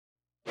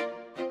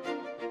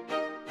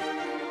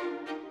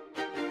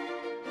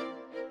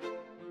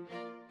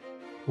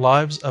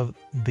Lives of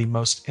the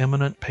Most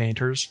Eminent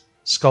Painters,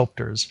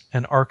 Sculptors,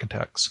 and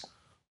Architects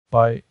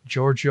by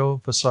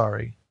Giorgio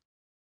Vasari.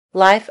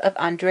 Life of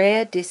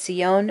Andrea di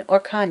Cione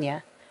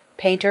Orcagna,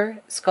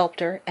 painter,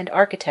 sculptor, and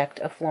architect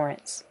of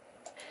Florence.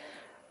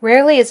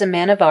 Rarely is a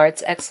man of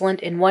arts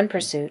excellent in one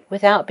pursuit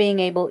without being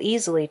able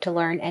easily to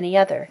learn any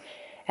other,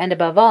 and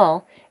above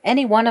all,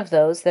 any one of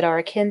those that are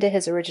akin to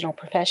his original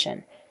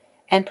profession,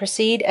 and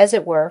proceed as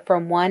it were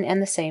from one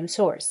and the same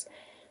source,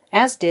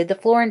 as did the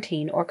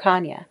Florentine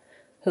Orcagna,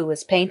 who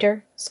was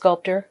painter,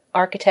 sculptor,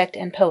 architect,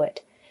 and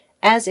poet,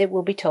 as it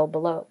will be told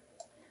below.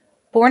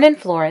 Born in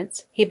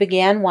Florence, he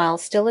began while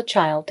still a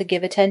child to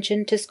give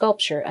attention to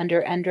sculpture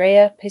under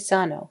Andrea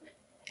Pisano,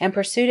 and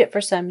pursued it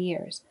for some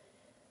years.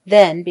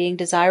 Then, being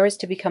desirous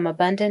to become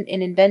abundant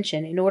in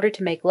invention in order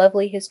to make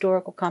lovely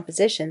historical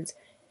compositions,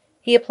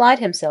 he applied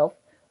himself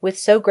with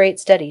so great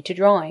study to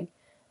drawing,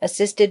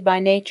 assisted by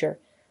nature,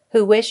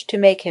 who wished to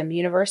make him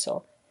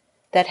universal,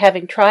 that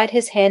having tried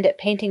his hand at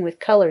painting with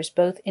colours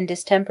both in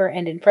distemper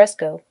and in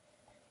fresco,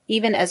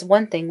 even as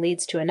one thing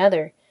leads to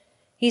another,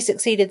 he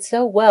succeeded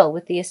so well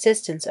with the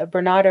assistance of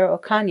Bernardo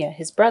Orcagna,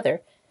 his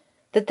brother,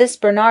 that this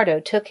Bernardo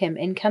took him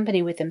in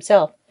company with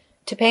himself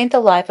to paint the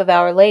life of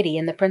Our Lady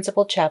in the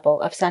principal chapel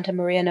of Santa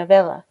Maria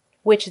Novella,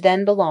 which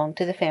then belonged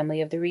to the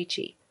family of the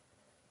Ricci.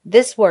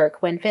 This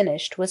work, when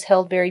finished, was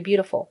held very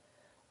beautiful,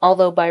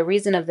 although by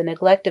reason of the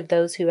neglect of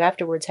those who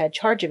afterwards had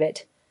charge of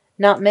it,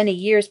 not many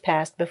years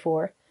passed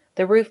before,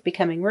 the roof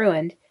becoming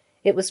ruined,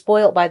 it was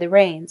spoilt by the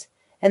rains,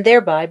 and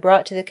thereby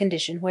brought to the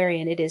condition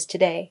wherein it is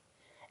today,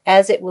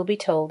 as it will be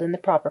told in the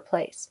proper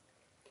place.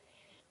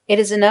 It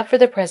is enough for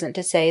the present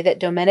to say that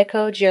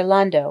Domenico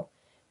Ghirlandaio,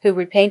 who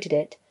repainted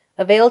it,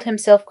 availed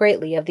himself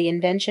greatly of the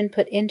invention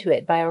put into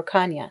it by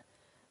Orcagna,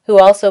 who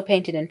also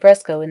painted in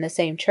fresco in the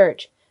same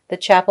church the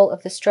chapel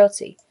of the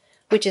Strozzi,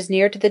 which is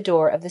near to the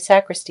door of the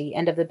sacristy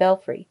and of the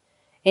belfry,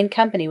 in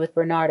company with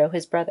Bernardo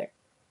his brother.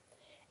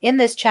 In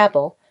this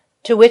chapel,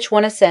 to which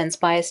one ascends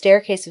by a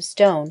staircase of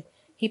stone,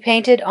 he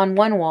painted on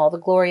one wall the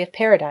Glory of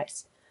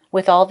Paradise,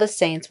 with all the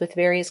saints with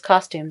various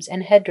costumes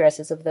and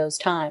headdresses of those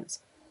times.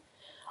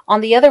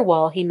 On the other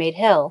wall he made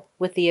Hell,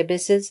 with the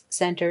abysses,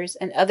 centres,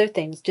 and other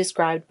things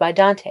described by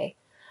Dante,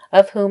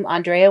 of whom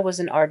Andrea was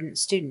an ardent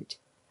student.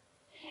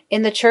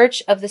 In the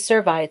Church of the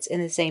Servites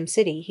in the same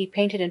city he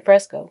painted in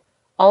fresco,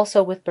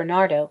 also with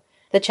Bernardo,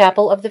 the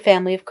chapel of the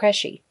family of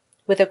Cresci,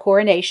 with a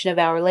coronation of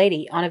Our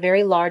Lady on a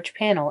very large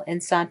panel in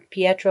S.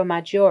 Pietro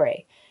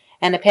Maggiore,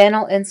 and a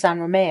panel in S.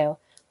 Romeo,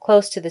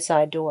 close to the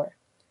side door.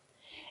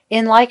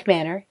 In like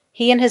manner,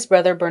 he and his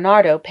brother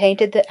Bernardo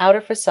painted the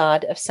outer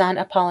facade of S.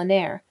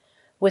 Apollinare,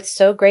 with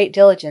so great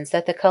diligence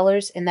that the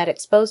colours in that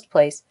exposed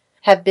place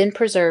have been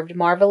preserved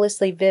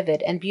marvellously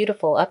vivid and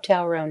beautiful up to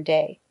our own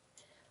day.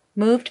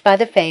 Moved by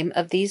the fame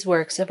of these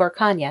works of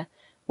Orcagna,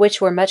 which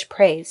were much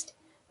praised,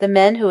 the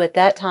men who at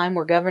that time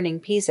were governing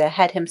Pisa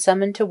had him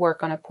summoned to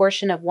work on a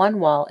portion of one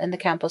wall in the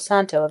Campo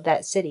Santo of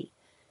that city,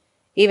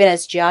 even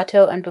as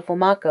Giotto and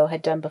Buffalmacco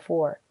had done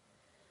before.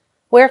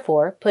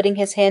 Wherefore, putting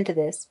his hand to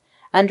this,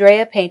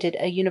 Andrea painted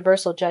a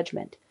Universal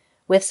Judgment,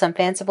 with some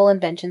fanciful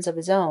inventions of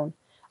his own,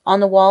 on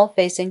the wall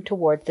facing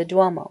towards the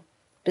Duomo,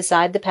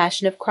 beside the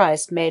Passion of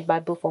Christ made by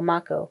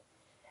Buffalmacco,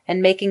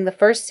 and making the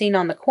first scene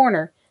on the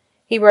corner,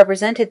 he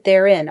represented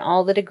therein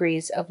all the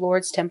degrees of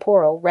Lords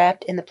Temporal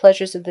wrapped in the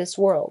pleasures of this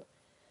world,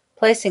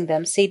 placing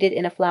them seated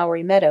in a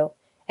flowery meadow,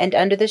 and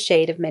under the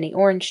shade of many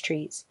orange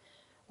trees,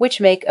 which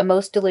make a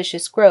most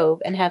delicious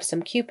grove and have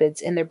some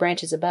Cupids in their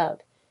branches above,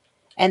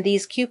 and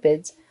these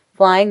Cupids,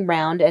 flying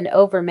round and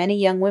over many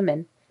young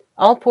women,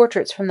 all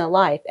portraits from the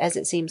life, as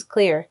it seems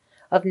clear,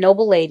 of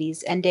noble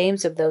ladies and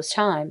dames of those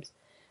times,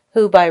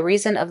 who, by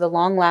reason of the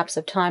long lapse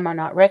of time are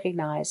not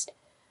recognized,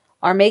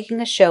 are making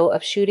a show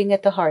of shooting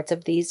at the hearts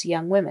of these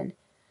young women,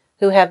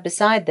 who have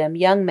beside them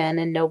young men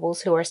and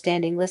nobles who are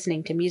standing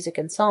listening to music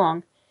and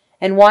song,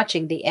 and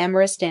watching the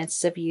amorous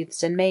dances of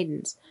youths and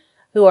maidens,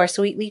 who are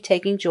sweetly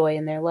taking joy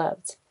in their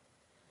loves.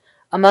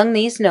 Among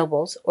these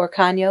nobles,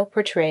 Orcagna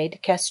portrayed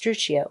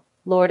Castruccio,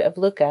 Lord of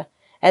Lucca,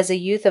 as a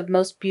youth of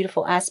most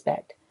beautiful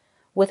aspect,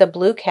 with a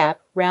blue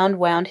cap round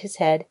wound his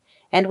head,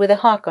 and with a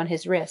hawk on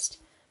his wrist,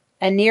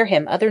 and near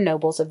him other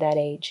nobles of that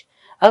age,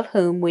 of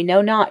whom we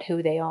know not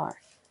who they are.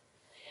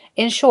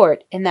 In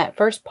short, in that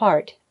first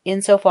part,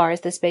 in so far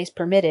as the space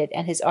permitted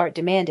and his art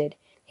demanded,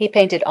 he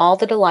painted all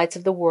the delights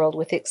of the world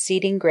with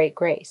exceeding great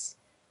grace.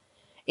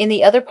 In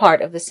the other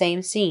part of the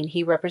same scene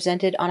he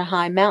represented on a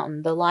high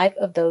mountain the life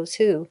of those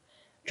who,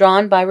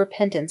 drawn by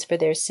repentance for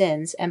their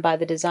sins and by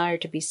the desire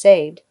to be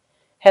saved,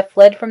 have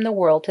fled from the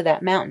world to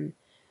that mountain,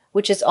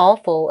 which is all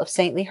full of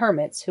saintly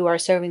hermits who are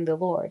serving the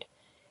Lord,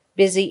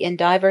 busy in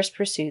divers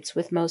pursuits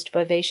with most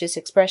vivacious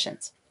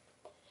expressions.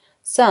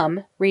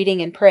 Some,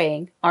 reading and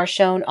praying, are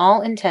shown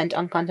all intent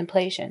on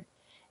contemplation,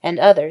 and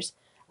others,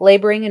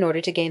 labouring in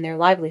order to gain their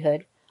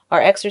livelihood,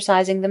 are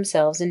exercising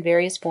themselves in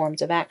various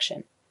forms of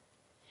action.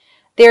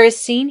 There is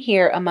seen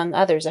here among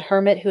others a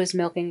hermit who is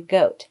milking a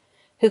goat,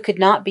 who could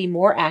not be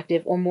more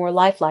active or more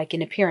lifelike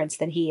in appearance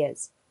than he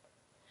is.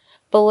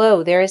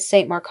 Below there is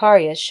St.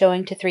 Macarius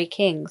showing to three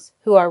kings,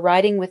 who are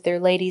riding with their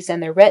ladies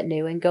and their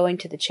retinue and going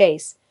to the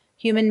chase,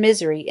 human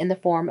misery in the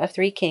form of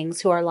three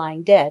kings who are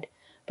lying dead,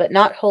 but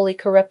not wholly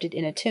corrupted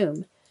in a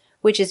tomb,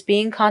 which is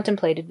being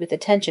contemplated with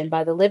attention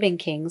by the living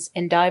kings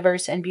in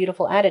diverse and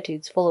beautiful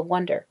attitudes full of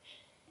wonder,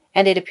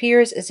 and it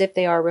appears as if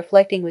they are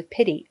reflecting with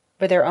pity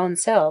for their own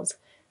selves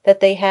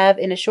that they have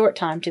in a short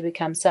time to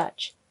become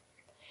such.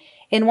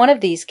 In one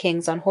of these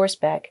kings on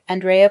horseback,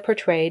 Andrea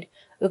portrayed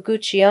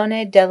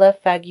Uguccione della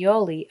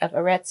Fagioli of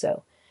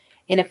Arezzo,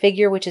 in a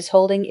figure which is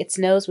holding its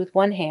nose with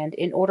one hand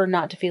in order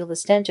not to feel the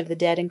stench of the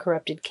dead and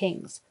corrupted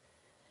kings.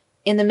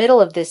 In the middle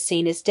of this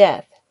scene is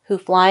Death, who,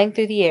 flying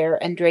through the air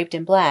and draped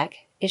in black,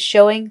 is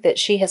showing that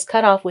she has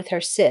cut off with her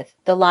scythe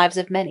the lives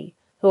of many,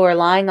 who are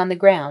lying on the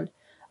ground,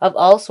 of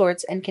all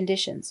sorts and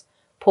conditions,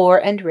 poor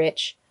and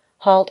rich,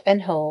 halt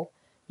and whole,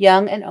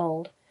 young and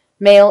old,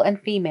 male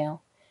and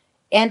female,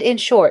 and in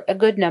short a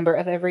good number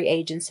of every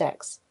age and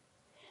sex.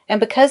 And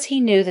because he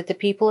knew that the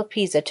people of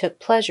Pisa took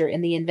pleasure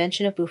in the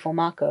invention of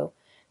Buffalmacco,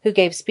 who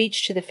gave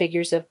speech to the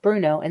figures of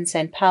Bruno and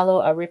San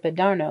Paolo a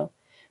Ripadarno,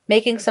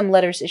 making some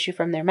letters issue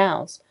from their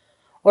mouths,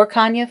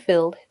 Orcagna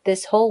filled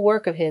this whole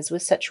work of his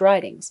with such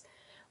writings,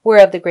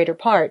 whereof the greater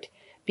part,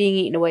 being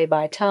eaten away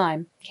by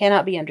time,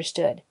 cannot be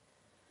understood.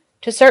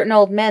 To certain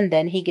old men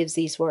then he gives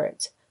these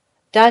words: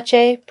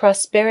 Dace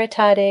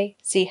prosperitade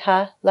si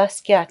ha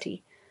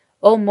lasciati,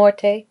 o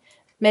morte,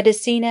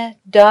 medicina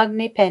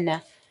d'ogni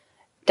pena,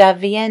 da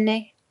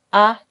viene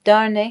a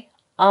darne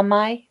a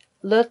mai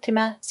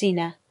l'ultima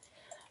sina,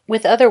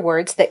 with other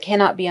words that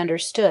cannot be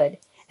understood,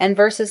 and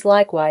verses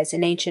likewise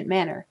in ancient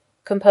manner,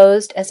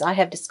 composed, as I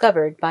have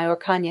discovered, by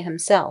Orcagna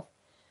himself,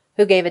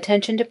 who gave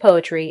attention to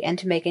poetry and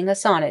to making a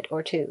sonnet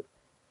or two.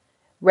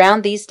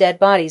 Round these dead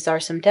bodies are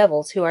some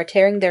devils who are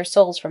tearing their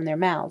souls from their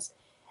mouths,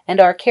 and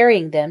are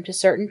carrying them to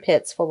certain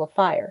pits full of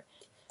fire,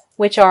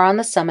 which are on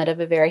the summit of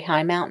a very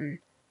high mountain.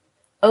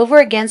 Over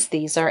against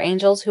these are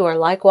angels who are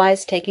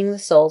likewise taking the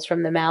souls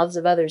from the mouths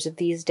of others of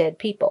these dead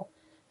people,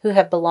 who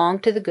have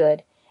belonged to the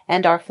good,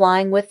 and are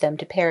flying with them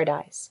to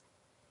paradise.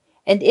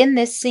 And in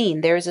this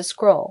scene there is a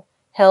scroll,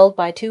 held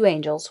by two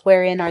angels,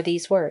 wherein are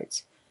these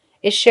words: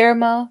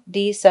 Iscermo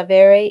di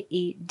savere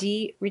e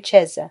di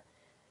ricchezza,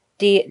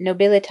 di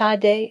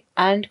nobilitade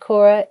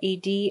ancora e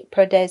di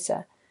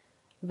prodezza,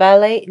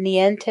 vale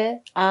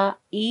niente a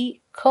I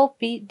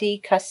colpi di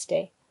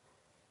caste,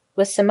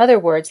 with some other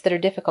words that are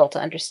difficult to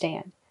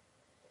understand.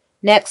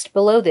 Next,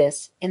 below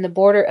this, in the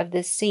border of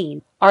this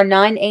scene, are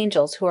 9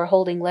 angels who are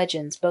holding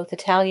legends, both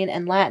Italian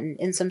and Latin,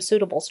 in some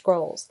suitable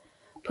scrolls,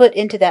 put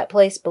into that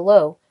place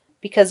below,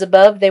 because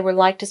above they were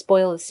like to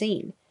spoil the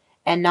scene,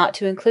 and not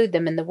to include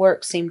them in the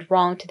work seemed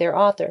wrong to their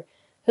author,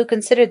 who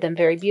considered them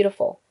very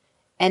beautiful,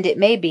 and it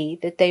may be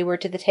that they were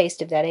to the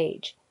taste of that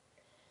age.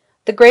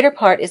 The greater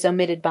part is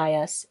omitted by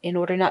us, in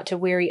order not to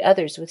weary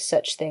others with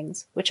such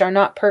things, which are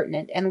not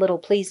pertinent and little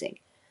pleasing,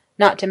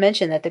 not to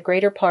mention that the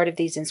greater part of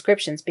these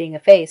inscriptions being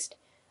effaced,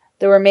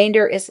 the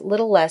remainder is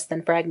little less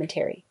than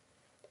fragmentary.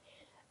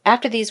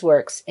 After these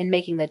works, in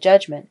making the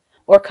Judgment,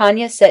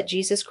 Orcagna set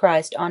Jesus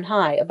Christ on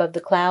high above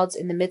the clouds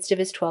in the midst of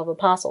his 12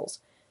 apostles,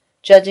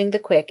 judging the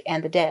quick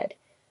and the dead,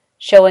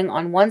 showing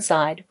on one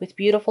side, with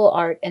beautiful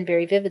art and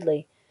very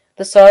vividly,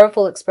 the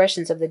sorrowful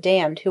expressions of the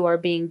damned who are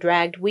being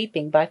dragged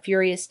weeping by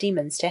furious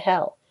demons to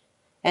hell,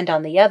 and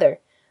on the other,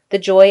 the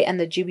joy and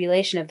the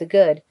jubilation of the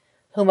good,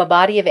 whom a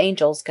body of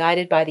angels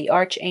guided by the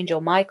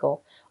Archangel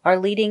Michael are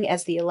leading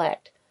as the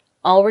elect,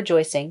 all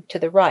rejoicing, to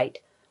the right,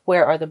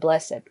 where are the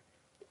blessed.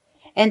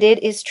 And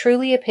it is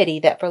truly a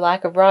pity that for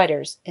lack of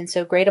writers, in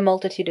so great a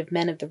multitude of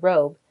men of the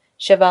robe,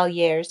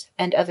 chevaliers,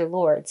 and other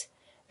lords,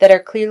 that are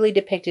clearly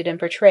depicted and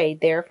portrayed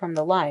there from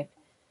the life,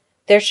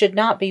 there should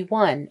not be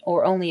one,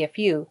 or only a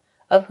few,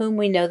 of whom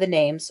we know the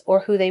names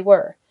or who they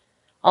were,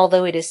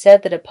 although it is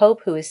said that a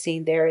pope who is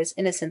seen there is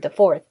Innocent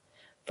IV,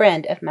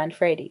 friend of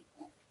Manfredi.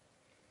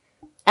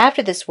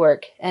 After this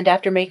work, and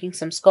after making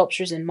some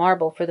sculptures in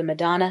marble for the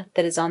Madonna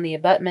that is on the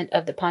abutment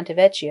of the Ponte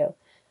Vecchio,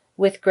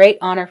 with great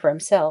honour for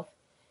himself,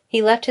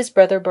 he left his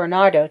brother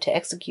Bernardo to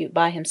execute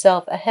by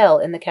himself a hell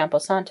in the Campo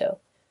Santo,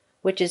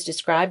 which is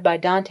described by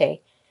Dante,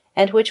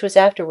 and which was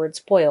afterwards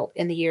spoilt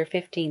in the year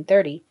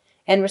 1530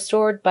 and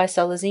restored by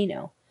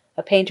Salazzino,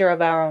 a painter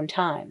of our own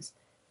times,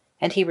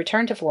 and he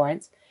returned to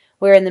Florence,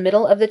 where in the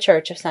middle of the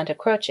Church of Santa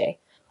Croce,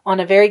 on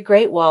a very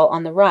great wall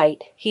on the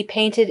right, he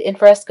painted in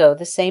fresco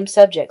the same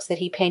subjects that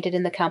he painted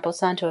in the Campo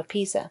Santo of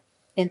Pisa,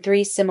 in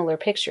 3 similar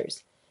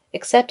pictures,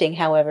 excepting,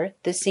 however,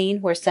 the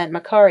scene where St.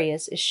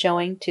 Macarius is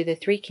showing to the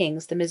 3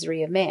 kings the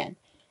misery of man,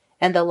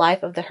 and the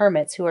life of the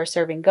hermits who are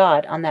serving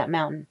God on that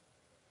mountain.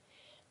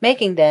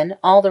 Making, then,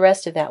 all the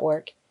rest of that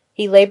work,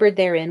 he laboured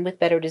therein with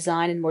better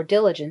design and more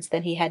diligence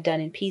than he had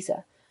done in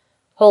Pisa,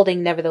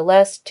 holding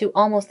nevertheless to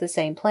almost the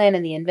same plan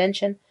in the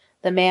invention,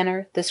 the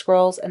manner, the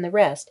scrolls, and the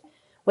rest,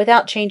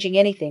 without changing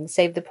anything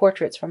save the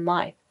portraits from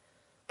life,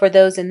 for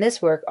those in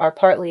this work are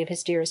partly of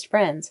his dearest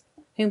friends,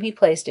 whom he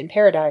placed in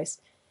paradise,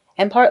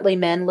 and partly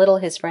men little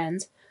his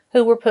friends,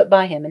 who were put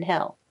by him in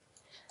hell.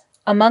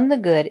 Among the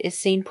good is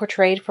seen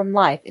portrayed from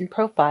life in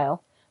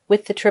profile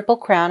with the triple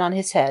crown on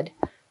his head,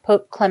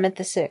 Pope Clement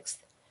VI,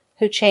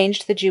 who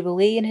changed the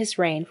jubilee in his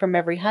reign from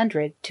every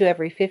 100 to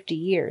every 50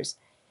 years,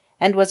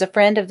 and was a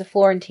friend of the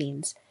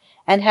Florentines,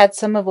 and had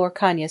some of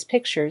Orcagna's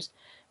pictures,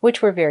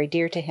 which were very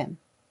dear to him.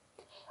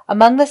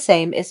 Among the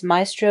same is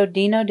Maestro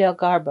Dino del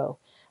Garbo,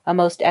 a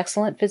most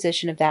excellent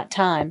physician of that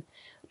time,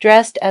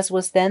 dressed as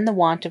was then the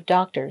wont of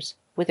doctors,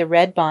 with a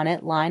red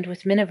bonnet lined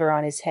with miniver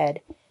on his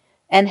head,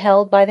 and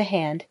held by the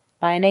hand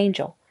by an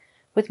angel,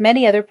 with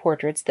many other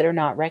portraits that are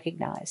not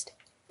recognized.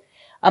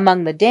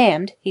 Among the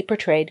damned he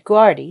portrayed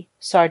Guardi,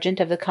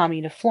 sergeant of the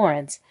commune of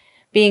Florence,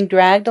 being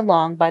dragged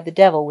along by the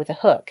devil with a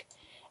hook,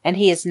 and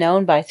he is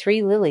known by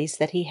 3 lilies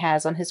that he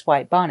has on his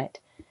white bonnet,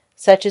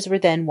 such as were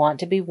then wont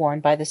to be worn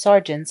by the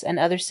sergeants and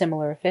other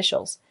similar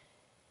officials,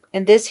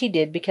 and this he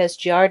did because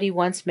Giardi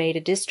once made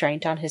a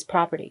distraint on his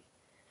property.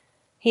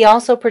 He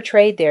also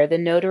portrayed there the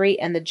notary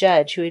and the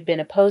judge who had been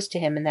opposed to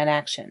him in that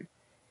action.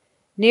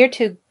 Near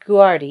to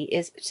Guardi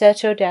is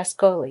Cecco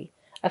d'Ascoli,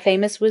 a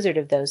famous wizard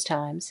of those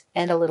times,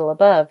 and a little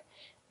above,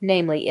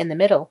 namely in the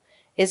middle,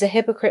 is a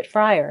hypocrite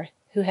friar,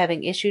 who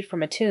having issued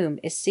from a tomb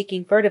is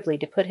seeking furtively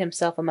to put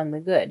himself among the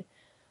good,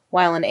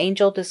 while an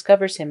angel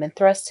discovers him and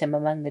thrusts him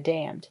among the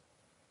damned.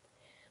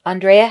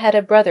 Andrea had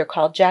a brother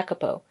called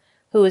Jacopo,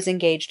 who was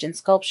engaged in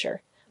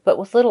sculpture, but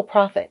with little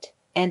profit,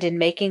 and in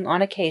making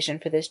on occasion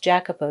for this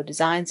Jacopo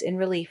designs in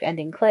relief and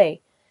in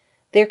clay,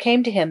 there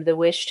came to him the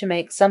wish to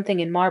make something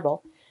in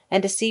marble,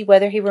 and to see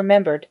whether he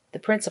remembered the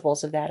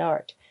principles of that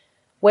art,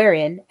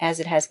 wherein, as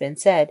it has been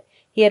said,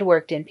 he had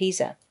worked in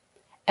Pisa,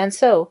 and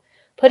so,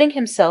 putting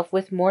himself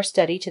with more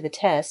study to the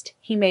test,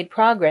 he made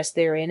progress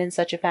therein in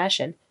such a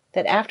fashion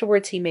that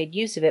afterwards he made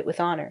use of it with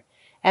honour,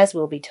 as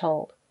will be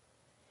told.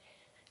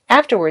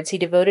 Afterwards he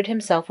devoted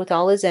himself with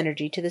all his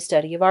energy to the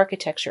study of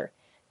architecture,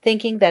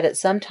 thinking that at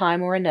some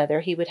time or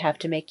another he would have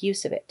to make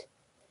use of it.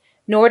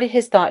 Nor did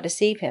his thought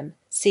deceive him,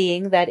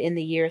 seeing that in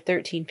the year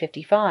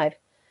 1355,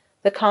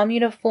 the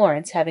commune of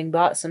Florence having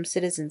bought some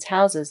citizens'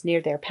 houses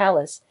near their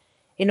palace,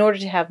 in order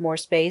to have more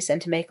space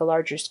and to make a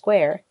larger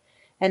square,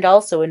 and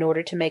also in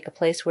order to make a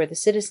place where the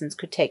citizens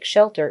could take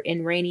shelter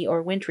in rainy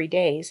or wintry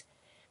days,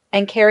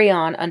 and carry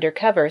on under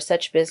cover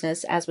such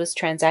business as was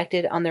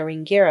transacted on the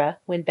Ringhiera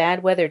when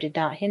bad weather did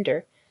not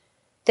hinder,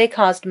 they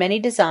caused many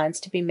designs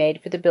to be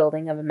made for the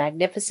building of a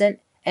magnificent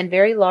and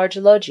very large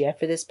loggia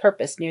for this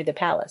purpose near the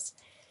palace,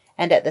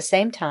 and at the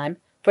same time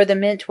for the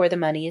mint where the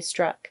money is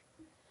struck.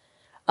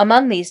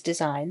 Among these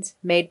designs,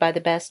 made by the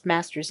best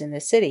masters in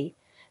the city,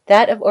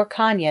 that of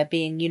Orcagna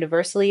being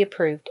universally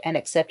approved and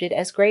accepted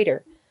as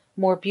greater,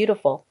 more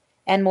beautiful,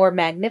 and more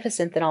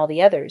magnificent than all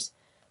the others,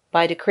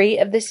 by decree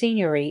of the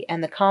Signory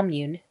and the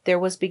Commune there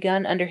was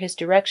begun under his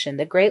direction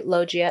the great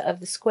loggia of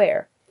the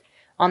square,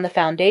 on the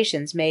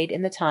foundations made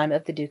in the time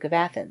of the Duke of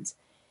Athens,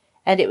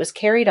 and it was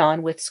carried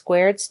on with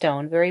squared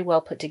stone very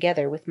well put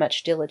together with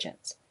much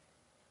diligence.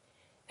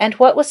 And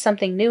what was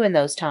something new in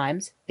those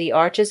times, the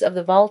arches of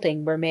the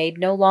vaulting were made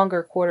no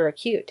longer quarter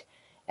acute,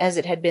 as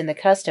it had been the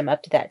custom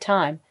up to that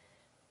time,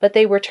 but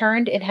they were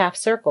turned in half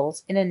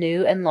circles in a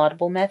new and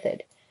laudable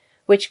method,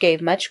 which gave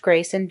much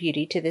grace and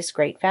beauty to this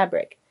great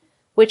fabric,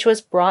 which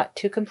was brought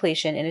to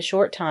completion in a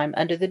short time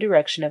under the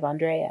direction of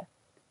Andrea.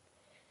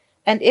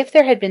 And if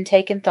there had been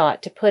taken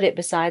thought to put it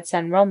beside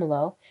San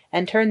Romolo,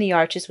 and turn the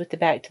arches with the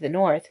back to the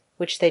north,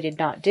 which they did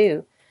not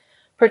do,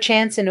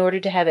 perchance in order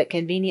to have it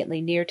conveniently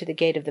near to the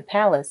gate of the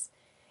palace,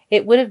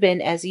 it would have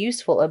been as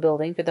useful a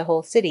building for the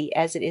whole city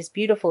as it is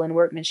beautiful in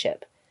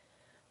workmanship,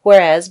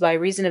 whereas, by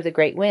reason of the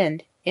great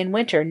wind, in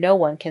winter no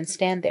one can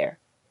stand there.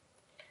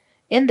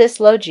 In this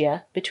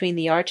loggia, between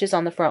the arches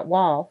on the front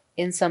wall,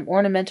 in some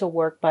ornamental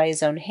work by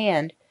his own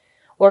hand,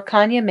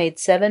 Orcagna made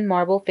 7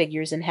 marble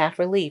figures in half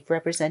relief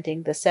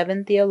representing the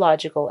 7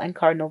 theological and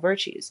cardinal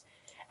virtues,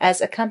 as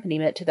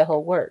accompaniment to the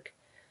whole work,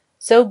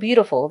 so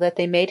beautiful that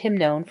they made him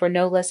known for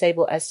no less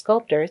able as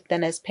sculptor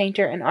than as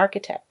painter and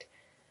architect,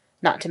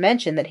 not to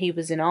mention that he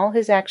was in all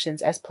his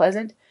actions as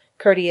pleasant,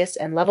 courteous,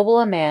 and lovable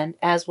a man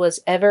as was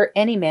ever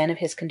any man of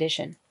his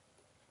condition.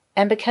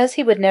 And because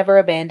he would never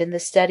abandon the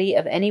study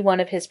of any one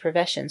of his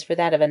professions for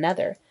that of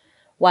another,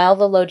 while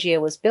the loggia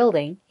was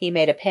building, he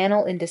made a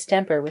panel in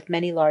distemper with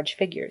many large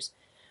figures,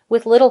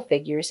 with little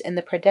figures in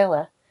the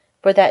predella,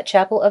 for that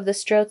chapel of the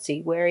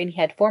Strozzi wherein he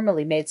had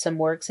formerly made some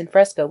works in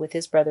fresco with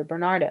his brother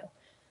Bernardo;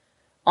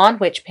 on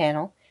which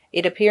panel,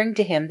 it appearing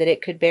to him that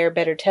it could bear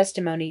better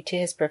testimony to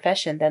his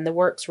profession than the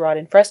works wrought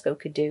in fresco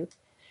could do,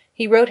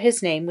 he wrote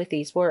his name with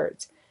these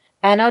words: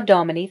 Anno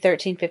Domini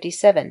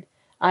 1357,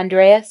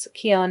 Andreas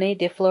Cione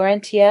de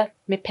Florentia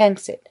me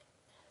pensit.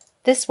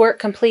 This work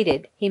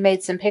completed, he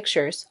made some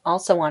pictures,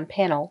 also on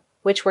panel,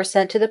 which were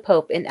sent to the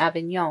Pope in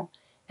Avignon,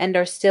 and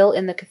are still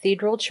in the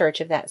cathedral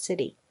church of that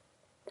city.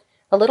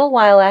 A little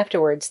while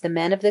afterwards the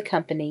men of the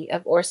company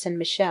of Orson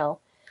Michel,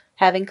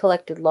 having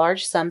collected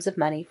large sums of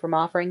money from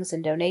offerings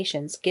and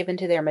donations given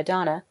to their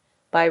Madonna,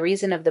 by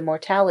reason of the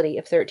mortality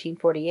of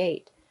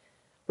 1348,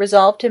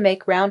 resolved to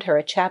make round her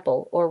a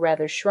chapel, or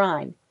rather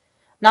shrine,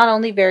 not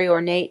only very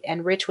ornate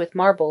and rich with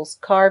marbles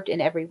carved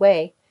in every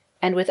way,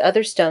 and with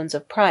other stones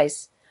of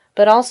price,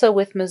 but also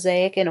with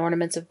mosaic and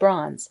ornaments of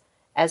bronze,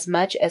 as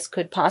much as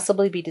could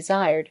possibly be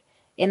desired,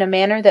 in a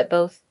manner that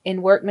both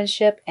in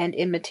workmanship and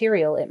in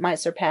material it might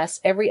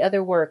surpass every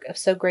other work of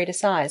so great a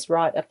size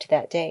wrought up to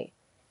that day.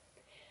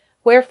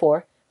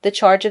 Wherefore, the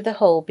charge of the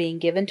whole being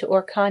given to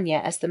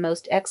Orcagna as the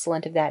most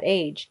excellent of that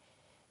age,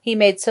 he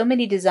made so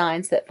many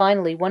designs that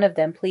finally one of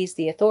them pleased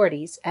the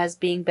authorities, as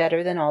being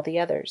better than all the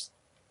others.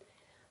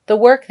 The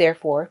work,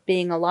 therefore,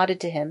 being allotted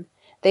to him,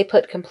 they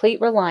put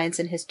complete reliance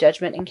in his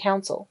judgment and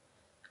counsel;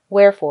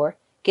 wherefore,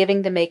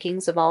 giving the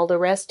makings of all the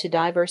rest to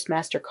divers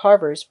master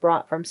carvers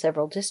brought from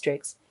several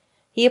districts,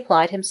 he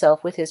applied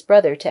himself with his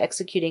brother to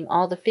executing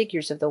all the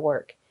figures of the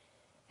work;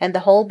 and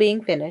the whole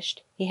being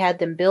finished, he had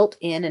them built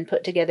in and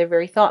put together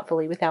very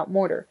thoughtfully without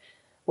mortar,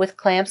 with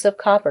clamps of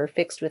copper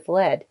fixed with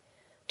lead,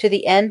 to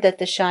the end that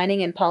the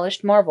shining and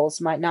polished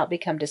marbles might not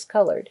become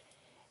discoloured;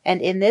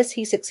 and in this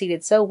he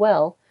succeeded so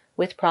well,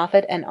 with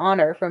profit and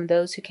honour from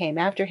those who came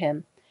after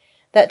him,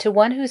 that to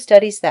one who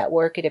studies that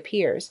work it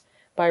appears,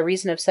 by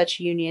reason of such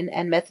union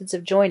and methods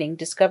of joining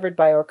discovered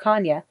by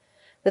Orcagna,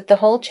 that the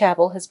whole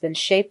chapel has been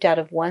shaped out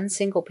of one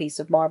single piece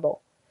of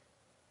marble.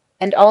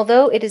 And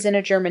although it is in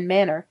a German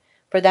manner,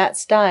 for that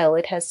style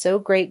it has so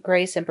great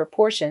grace and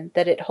proportion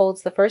that it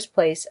holds the first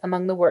place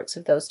among the works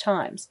of those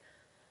times,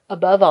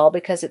 above all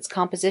because its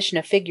composition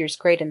of figures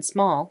great and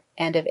small,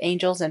 and of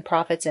angels and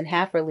prophets in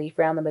half relief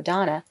round the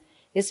Madonna,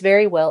 is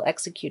very well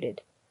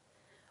executed.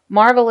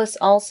 Marvellous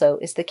also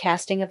is the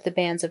casting of the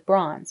bands of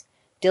bronze,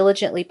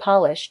 diligently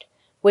polished,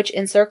 which,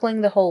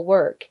 encircling the whole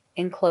work,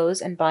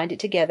 enclose and bind it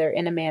together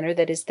in a manner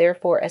that is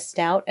therefore as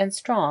stout and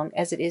strong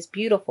as it is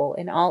beautiful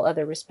in all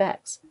other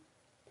respects.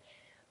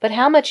 But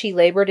how much he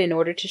laboured in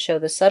order to show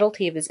the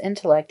subtlety of his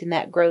intellect in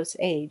that gross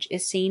age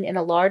is seen in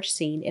a large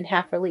scene in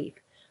half relief,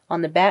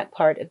 on the back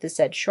part of the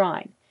said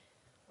shrine,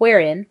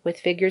 wherein, with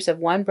figures of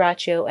 1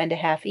 braccio and a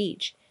half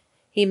each,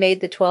 he made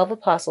the 12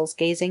 apostles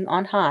gazing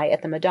on high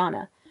at the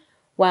Madonna,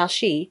 while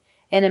she,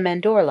 in a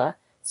mandorla,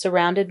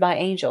 surrounded by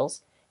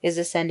angels, is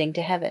ascending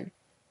to heaven.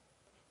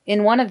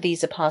 In one of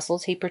these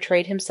apostles he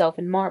portrayed himself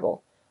in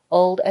marble,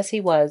 old as he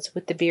was,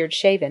 with the beard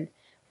shaven,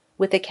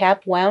 with the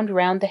cap wound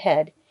round the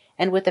head,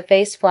 and with the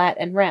face flat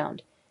and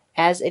round,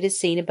 as it is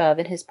seen above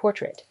in his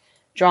portrait,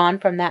 drawn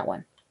from that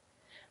one.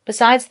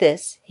 Besides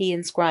this, he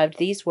inscribed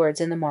these words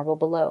in the marble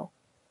below: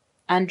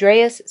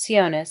 Andreas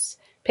Ciones,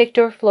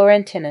 pictor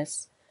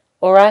Florentinus,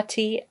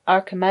 orati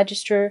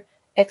archimagister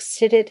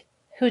excidit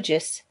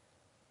hugis,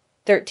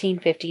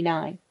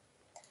 1359.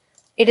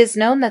 It is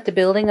known that the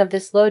building of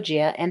this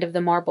loggia and of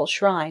the marble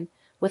shrine,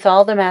 with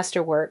all the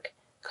master work,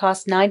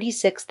 cost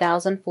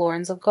 96,000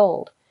 florins of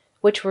gold,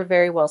 which were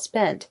very well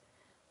spent,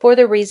 for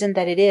the reason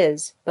that it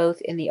is,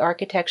 both in the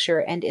architecture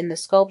and in the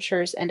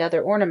sculptures and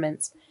other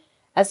ornaments,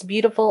 as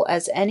beautiful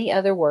as any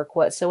other work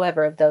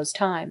whatsoever of those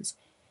times,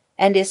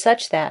 and is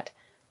such that,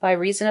 by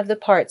reason of the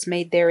parts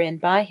made therein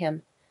by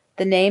him,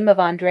 the name of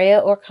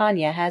Andrea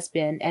Orcagna has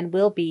been and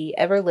will be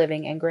ever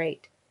living and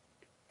great.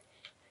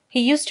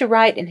 He used to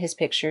write in his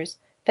pictures,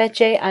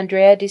 Fece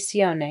Andrea di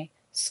Cione,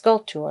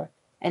 sculptor,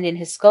 and in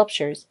his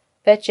sculptures,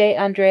 Fece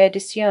Andrea di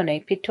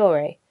Cione,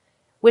 pittore,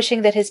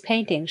 wishing that his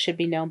painting should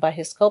be known by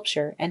his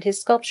sculpture, and his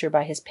sculpture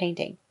by his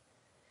painting.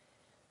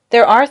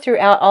 There are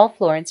throughout all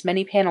Florence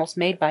many panels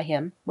made by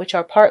him, which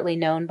are partly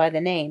known by the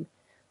name,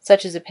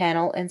 such as a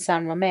panel in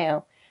San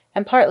Romeo,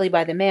 and partly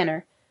by the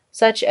manner,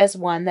 such as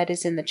one that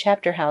is in the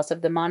chapter house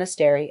of the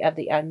monastery of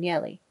the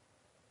Agnelli.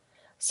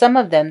 Some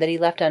of them that he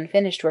left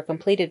unfinished were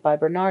completed by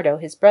Bernardo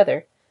his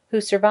brother,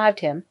 who survived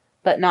him,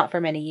 but not for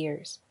many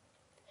years.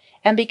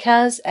 And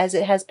because, as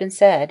it has been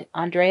said,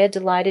 Andrea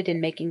delighted in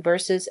making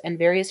verses and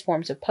various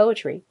forms of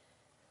poetry,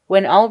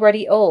 when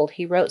already old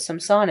he wrote some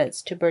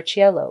sonnets to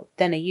Burchiello,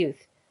 then a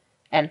youth,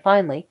 and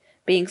finally,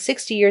 being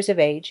 60 years of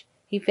age,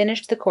 he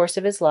finished the course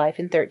of his life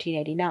in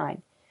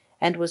 1389,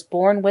 and was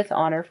borne with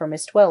honour from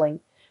his dwelling,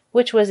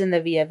 which was in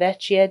the Via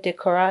Vecchia de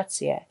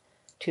Corazia,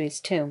 to his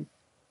tomb.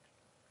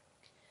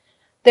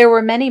 There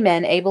were many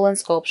men able in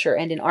sculpture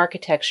and in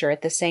architecture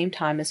at the same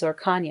time as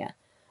Orcagna,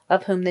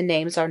 of whom the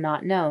names are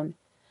not known,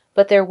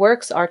 but their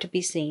works are to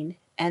be seen,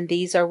 and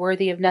these are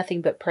worthy of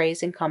nothing but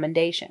praise and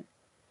commendation.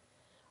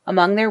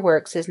 Among their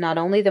works is not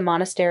only the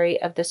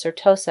monastery of the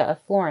Certosa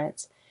of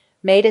Florence,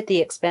 made at the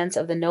expense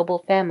of the noble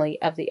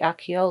family of the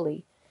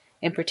Accioli,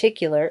 in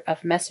particular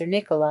of Messer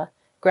Nicola,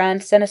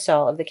 Grand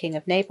Seneschal of the King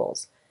of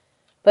Naples,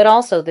 but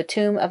also the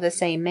tomb of the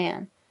same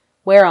man,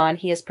 whereon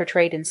he is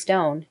portrayed in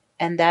stone,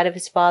 and that of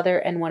his father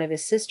and one of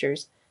his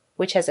sisters,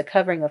 which has a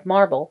covering of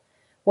marble,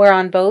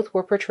 whereon both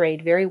were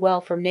portrayed very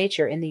well from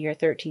nature in the year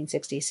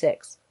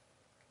 1366.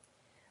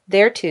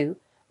 There, too,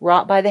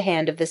 wrought by the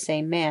hand of the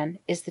same man,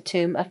 is the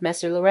tomb of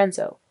Messer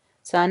Lorenzo,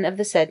 son of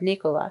the said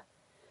Nicola,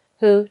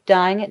 who,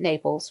 dying at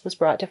Naples, was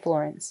brought to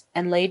Florence,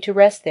 and laid to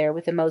rest there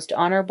with the most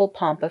honourable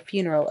pomp of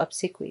funeral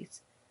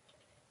obsequies.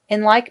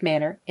 In like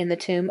manner, in the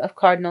tomb of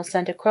Cardinal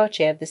Santa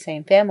Croce of the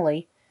same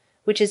family,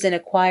 which is in a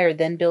choir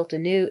then built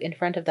anew in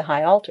front of the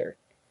high altar,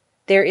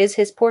 there is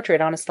his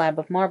portrait on a slab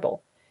of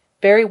marble,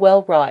 very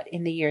well wrought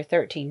in the year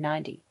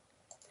 1390.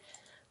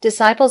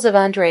 Disciples of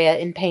Andrea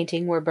in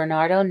painting were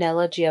Bernardo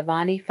Nello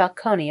Giovanni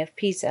Falconi of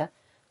Pisa,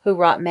 who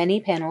wrought many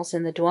panels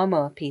in the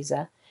Duomo of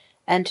Pisa,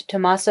 and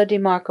Tommaso di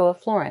Marco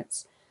of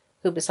Florence,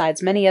 who,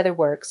 besides many other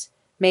works,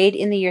 made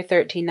in the year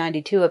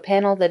 1392 a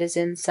panel that is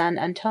in San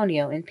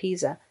Antonio in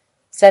Pisa,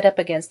 set up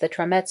against the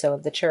tramezzo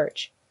of the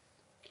church.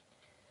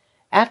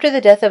 After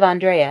the death of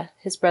Andrea,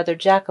 his brother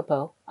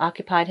Jacopo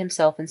occupied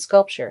himself in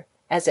sculpture,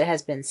 as it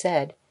has been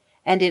said,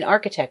 and in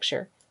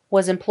architecture,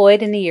 was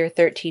employed in the year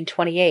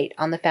 1328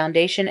 on the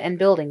foundation and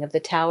building of the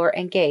tower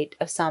and gate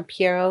of San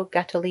Piero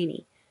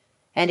Gattolini,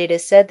 and it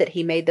is said that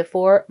he made the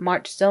 4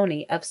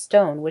 marzoni of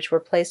stone which were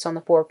placed on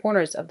the 4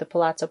 corners of the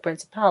Palazzo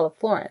Principale of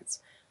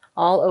Florence,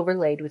 all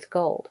overlaid with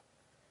gold.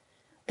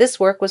 This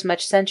work was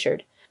much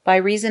censured, by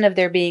reason of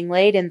their being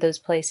laid on those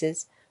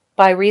places,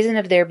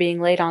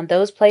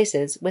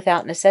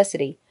 without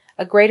necessity,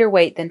 a greater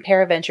weight than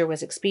peradventure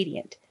was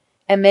expedient,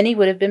 and many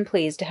would have been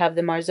pleased to have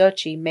the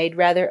marzocchi made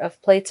rather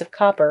of plates of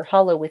copper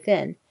hollow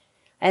within,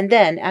 and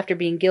then, after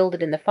being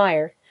gilded in the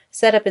fire,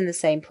 set up in the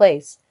same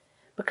place,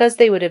 because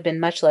they would have been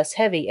much less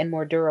heavy and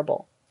more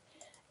durable.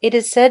 It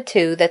is said,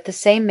 too, that the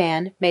same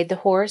man made the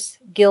horse,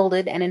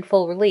 gilded and in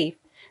full relief,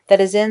 that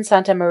is in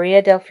Santa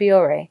Maria del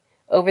Fiore,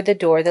 over the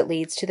door that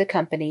leads to the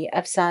company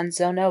of San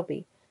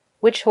Zanobi,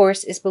 which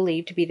horse is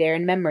believed to be there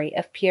in memory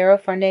of Piero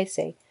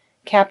Farnese,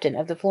 captain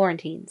of the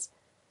Florentines.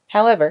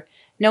 However,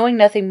 knowing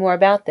nothing more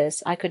about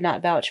this, I could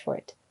not vouch for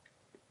it.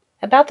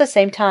 About the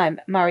same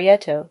time,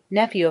 Marietto,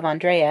 nephew of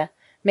Andrea,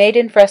 made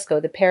in fresco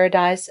the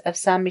Paradise of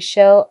San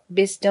Michele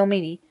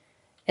Bisdomini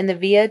in the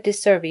Via de'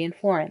 Servi in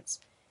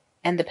Florence,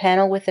 and the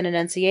panel with an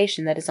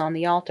Annunciation that is on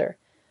the altar,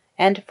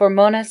 and for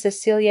Monna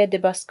Cecilia de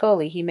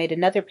Boscoli he made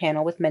another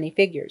panel with many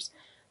figures,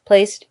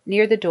 placed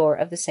near the door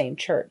of the same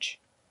church.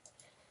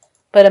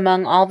 But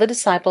among all the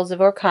disciples of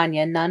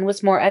Orcagna none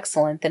was more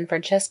excellent than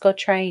Francesco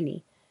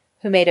Traini,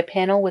 who made a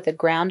panel with a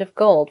ground of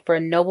gold for a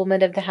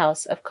nobleman of the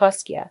house of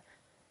Coscia,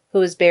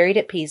 who is buried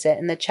at Pisa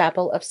in the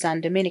chapel of San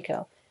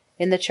Domenico,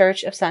 in the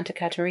church of Santa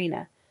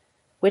Caterina,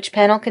 which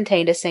panel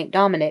contained a Saint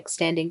Dominic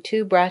standing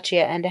 2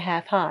 braccia and a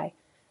half high,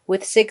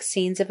 with 6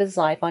 scenes of his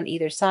life on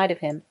either side of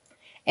him,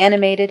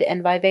 animated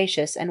and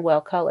vivacious and well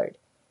coloured.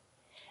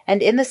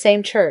 And in the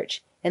same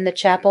church, in the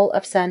chapel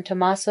of San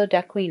Tommaso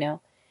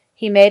d'Aquino,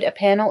 he made a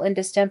panel in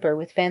distemper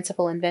with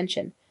fanciful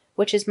invention,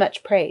 which is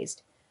much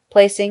praised,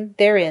 placing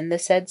therein the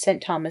said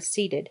St. Thomas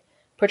seated,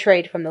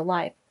 portrayed from the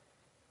life.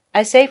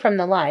 I say from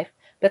the life,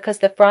 because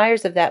the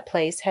friars of that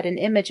place had an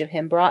image of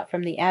him brought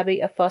from the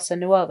Abbey of Fossa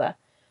Nuova,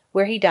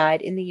 where he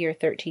died in the year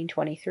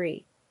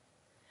 1323.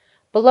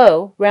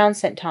 Below, round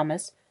St.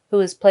 Thomas, who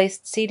is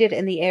placed seated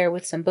in the air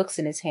with some books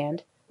in his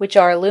hand, which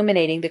are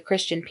illuminating the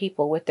Christian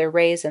people with their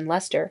rays and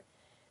lustre,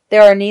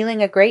 there are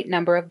kneeling a great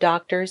number of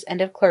doctors and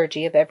of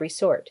clergy of every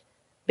sort,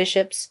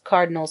 bishops,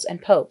 cardinals,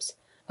 and popes,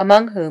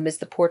 among whom is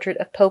the portrait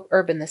of Pope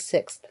Urban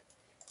VI.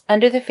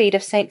 Under the feet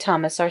of St.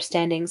 Thomas are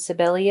standing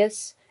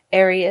Sibelius,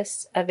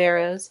 Arius,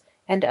 Averroes,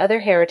 and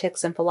other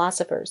heretics and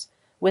philosophers,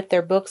 with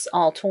their books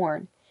all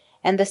torn,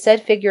 and the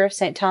said figure of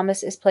St.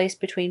 Thomas is placed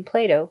between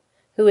Plato,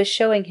 who is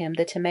showing him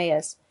the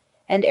Timaeus,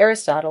 and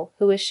Aristotle,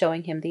 who is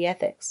showing him the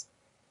Ethics.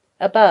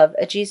 Above,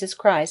 a Jesus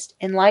Christ,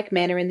 in like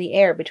manner in the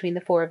air between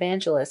the 4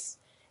 evangelists,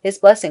 is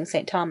blessing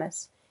St.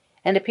 Thomas,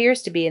 and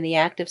appears to be in the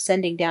act of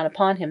sending down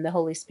upon him the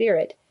Holy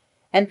Spirit,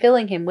 and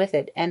filling him with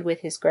it and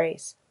with his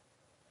grace.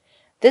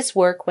 This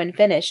work, when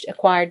finished,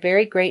 acquired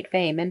very great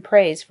fame and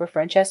praise for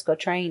Francesco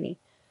Traini,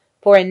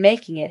 for in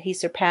making it he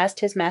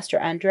surpassed his master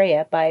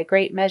Andrea by a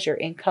great measure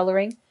in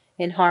colouring,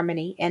 in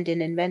harmony, and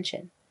in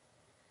invention.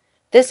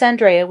 This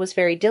Andrea was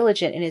very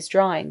diligent in his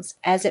drawings,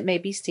 as it may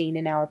be seen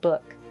in our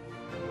book.